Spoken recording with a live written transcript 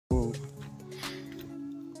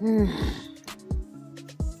All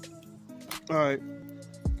right.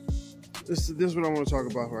 This is what I want to talk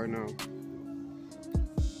about right now.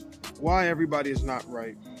 Why everybody is not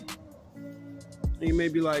right. And you may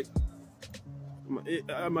be like,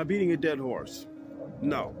 am I beating a dead horse?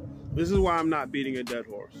 No. This is why I'm not beating a dead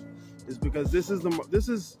horse. It's because this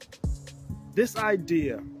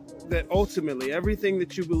idea that ultimately everything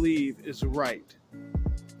that you believe is right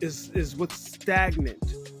is what's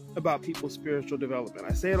stagnant about people's spiritual development.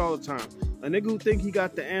 I say it all the time. A nigga who think he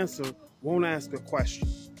got the answer won't ask a question.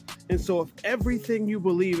 And so if everything you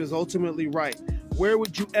believe is ultimately right, where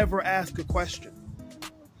would you ever ask a question?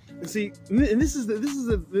 And see, and this is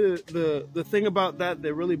the thing about that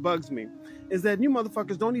really bugs me, is that you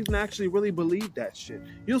motherfuckers don't even actually really believe that shit.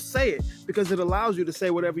 You'll say it because it allows you to say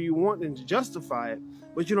whatever you want and to justify it,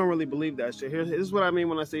 but you don't really believe that shit. This is what I mean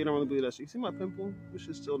when I say you don't really believe that shit. You see my pimple? This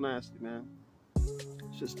shit's still nasty, man.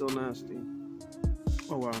 This shit's still nasty.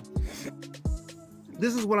 Oh, wow.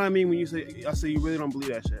 This is what I mean when I say you really don't believe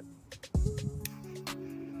that shit.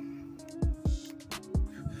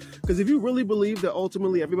 Because if you really believed that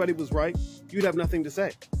ultimately everybody was right, you'd have nothing to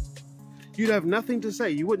say. You'd have nothing to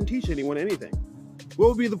say. You wouldn't teach anyone anything. What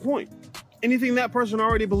would be the point? Anything that person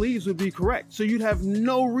already believes would be correct. So you'd have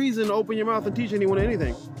no reason to open your mouth and teach anyone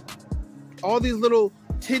anything. All these little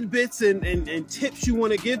tidbits and tips you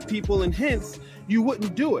want to give people and hints, you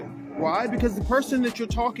wouldn't do it. Why? Because the person that you're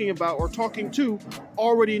talking about or talking to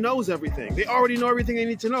already knows everything. They already know everything they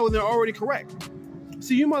need to know and they're already correct.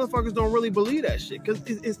 See, you motherfuckers don't really believe that shit because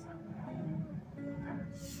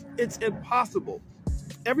it's impossible.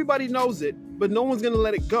 Everybody knows it, but no one's going to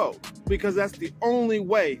let it go because that's the only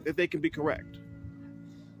way that they can be correct.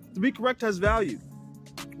 To be correct has value.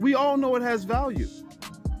 We all know it has value.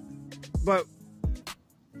 But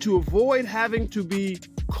to avoid having to be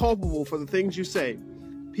culpable for the things you say,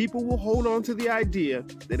 people will hold on to the idea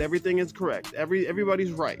that everything is correct.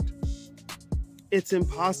 Everybody's right. It's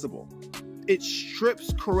impossible. It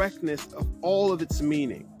strips correctness of all of its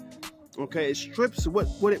meaning. Okay, it strips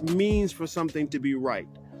what it means for something to be right.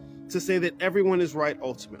 To say that everyone is right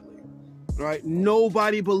ultimately. Right?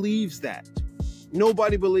 Nobody believes that.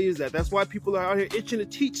 Nobody believes that. That's why people are out here itching to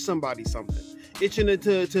teach somebody something. Itching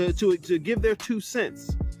to give their 2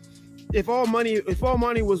 cents. If all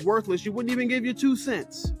money was worthless, you wouldn't even give your 2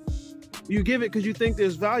 cents. You give it because you think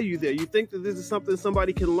there's value there. You think that this is something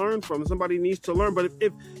somebody can learn from, somebody needs to learn. But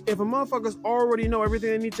if a motherfuckers already know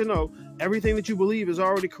everything they need to know, everything that you believe is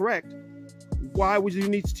already correct, why would you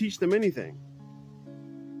need to teach them anything?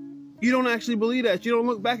 You don't actually believe that. You don't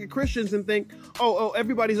look back at Christians and think, oh,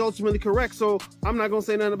 everybody's ultimately correct, so I'm not going to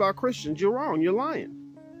say nothing about Christians. You're wrong. You're lying.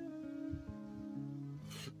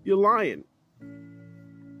 You're lying.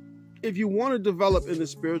 If you want to develop in the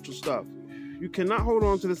spiritual stuff, you cannot hold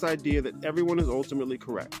on to this idea that everyone is ultimately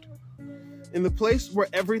correct. In the place where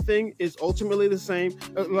everything is ultimately the same,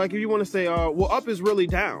 like if you want to say, well, up is really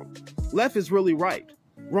down, left is really right,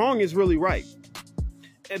 wrong is really right.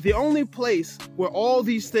 The only place where all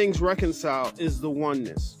these things reconcile is the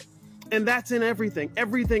oneness. And that's in everything.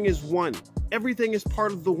 Everything is one. Everything is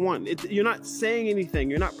part of the one. You're not saying anything.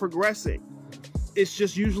 You're not progressing. It's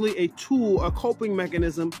just usually a tool, a coping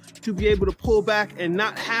mechanism to be able to pull back and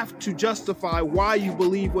not have to justify why you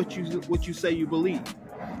believe what you say you believe.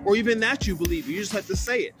 Or even that you believe. You just have to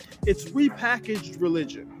say it. It's repackaged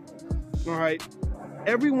religion. All right?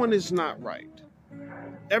 Everyone is not right.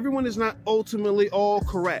 Everyone is not ultimately all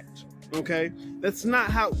correct. Okay? That's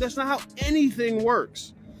not how anything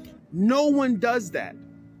works. No one does that.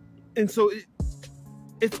 And so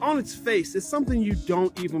it's on its face. It's something you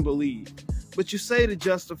don't even believe. But you say to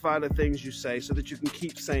justify the things you say so that you can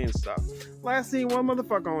keep saying stuff. Like I seen one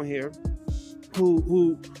motherfucker on here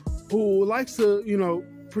who likes to,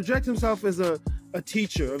 project himself as a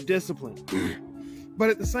teacher of discipline. But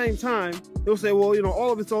at the same time, he'll say, well,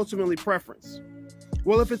 all of it's ultimately preference.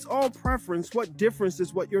 Well, if it's all preference, what difference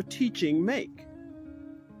does what you're teaching make?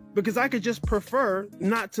 Because I could just prefer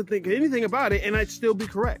not to think anything about it and I'd still be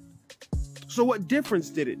correct. So what difference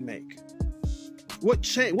did it make? What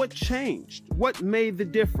changed? What made the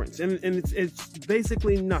difference? And it's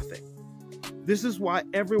basically nothing. This is why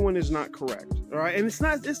everyone is not correct. All right. And it's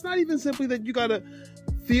not even simply that you gotta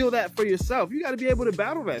feel that for yourself. You gotta be able to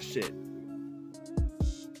battle that shit.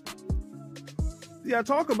 See, I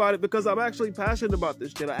talk about it because I'm actually passionate about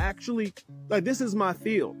this shit. I actually this is my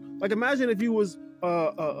field. Like imagine if you was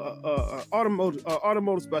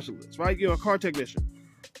automotive specialist, right? You're a car technician.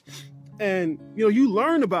 And you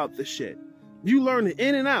learn about this shit. You learn it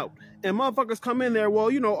in and out. And motherfuckers come in there,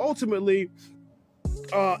 well, ultimately,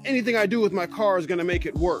 anything I do with my car is going to make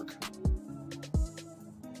it work.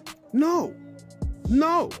 No.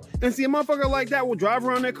 No. And see, a motherfucker like that will drive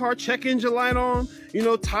around their car, check engine light on, you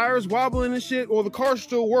know, tires wobbling and shit. Well, the car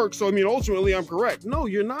still works, so I mean, ultimately I'm correct. No,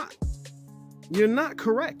 you're not. You're not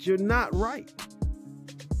correct. You're not right.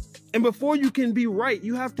 And before you can be right,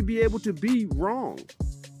 you have to be able to be wrong.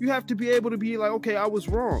 You have to be able to be like, okay, I was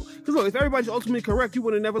wrong. Because look, if everybody's ultimately correct, you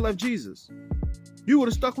would have never left Jesus. You would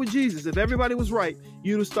have stuck with Jesus. If everybody was right,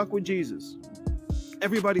 you'd have stuck with Jesus.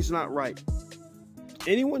 Everybody's not right.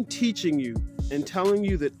 Anyone teaching you and telling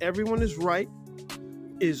you that everyone is right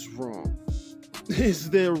is wrong.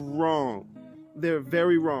 They're wrong. They're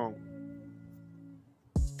very wrong.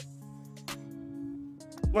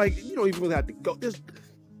 Like, you don't even really have to go.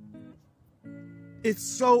 It's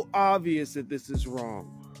so obvious that this is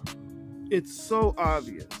wrong. It's so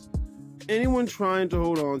obvious. Anyone trying to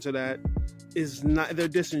hold on to that is not, they're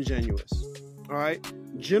disingenuous. All right?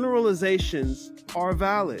 Generalizations are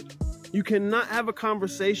valid. You cannot have a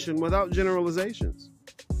conversation without generalizations.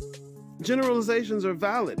 Generalizations are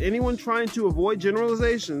valid. Anyone trying to avoid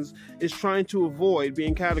generalizations is trying to avoid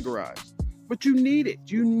being categorized. But you need it.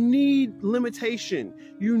 You need limitation.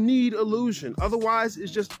 You need illusion. Otherwise,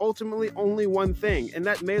 it's just ultimately only one thing, and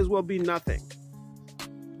that may as well be nothing.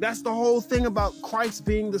 That's the whole thing about Christ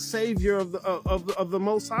being the savior of the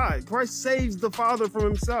Most High. Christ saves the Father from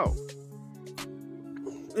himself.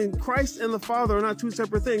 And Christ and the Father are not two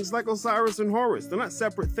separate things, like Osiris and Horus. They're not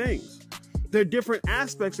separate things. They're different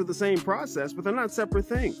aspects of the same process, but they're not separate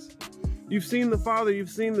things. You've seen the Father, you've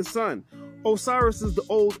seen the Son. Osiris is the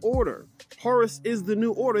old order. Horus is the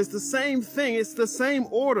new order. It's the same thing. It's the same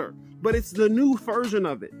order, but it's the new version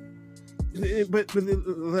of it. But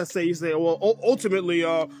let's say you say, well, ultimately,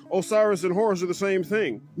 Osiris and Horus are the same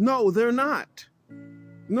thing. No, they're not.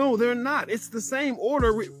 No, they're not. It's the same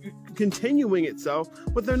order continuing itself,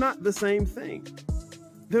 but they're not the same thing.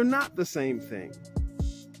 They're not the same thing.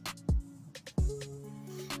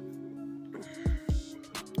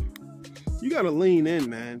 You got to lean in,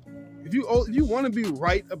 man. If you want to be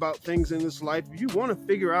right about things in this life, if you want to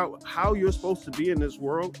figure out how you're supposed to be in this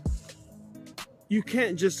world, you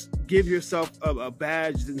can't just give yourself a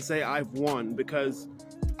badge and say, I've won because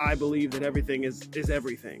I believe that everything is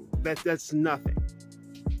everything. That's nothing.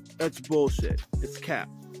 That's bullshit. It's cap.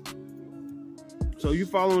 So you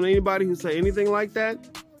following anybody who say anything like that,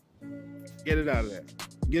 get it out of there.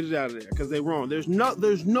 Get it out of there, because they're wrong. There's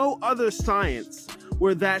no other science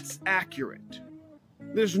where that's accurate.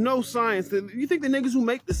 There's no science that you think the niggas who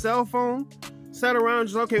make the cell phone sat around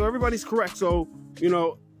just, okay, well, everybody's correct, so you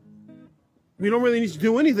know we don't really need to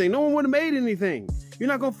do anything. No one would have made anything. You're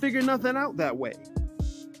not gonna figure nothing out that way.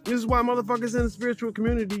 This is why motherfuckers in the spiritual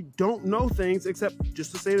community don't know things except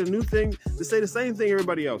just to say the new thing, to say the same thing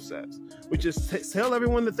everybody else says, which is tell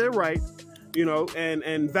everyone that they're right, you know,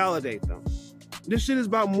 and validate them. This shit is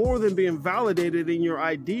about more than being validated in your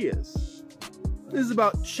ideas. This is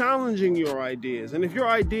about challenging your ideas. And if your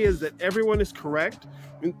idea is that everyone is correct,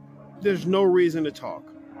 there's no reason to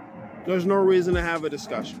talk. There's no reason to have a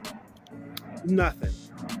discussion. Nothing.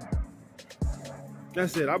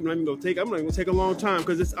 That's it. I'm not even gonna take a long time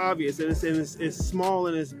because it's obvious and it's small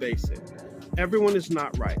and it's basic. Everyone is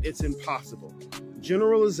not right. It's impossible.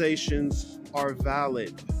 Generalizations are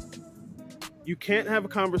valid. You can't have a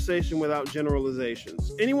conversation without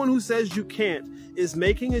generalizations. Anyone who says you can't is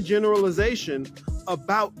making a generalization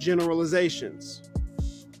about generalizations.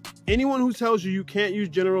 Anyone who tells you can't use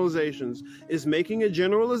generalizations is making a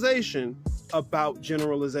generalization about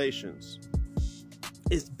generalizations.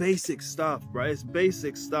 It's basic stuff, right? It's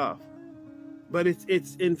basic stuff. But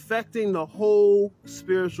it's infecting the whole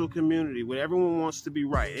spiritual community where everyone wants to be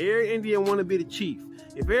right. Every Indian want to be the chief.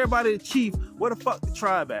 If everybody the chief, where the fuck the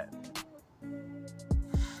tribe at?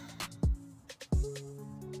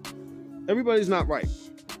 Everybody's not right.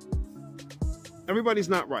 Everybody's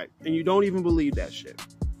not right. And you don't even believe that shit.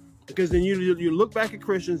 Because then you look back at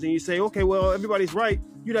Christians and you say, okay, well, everybody's right.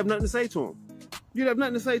 You'd have nothing to say to them. You'd have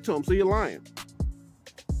nothing to say to them, so you're lying.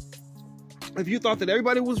 If you thought that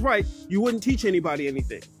everybody was right, you wouldn't teach anybody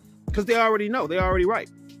anything. Because they already know. They're already right.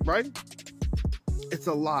 Right? It's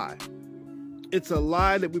a lie. It's a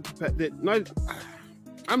lie that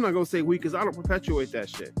I'm not going to say we because I don't perpetuate that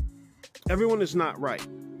shit. Everyone is not right.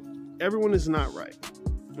 Everyone is not right.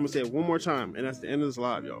 I'm going to say it one more time, and that's the end of this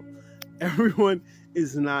live, yo. Everyone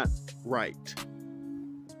is not right.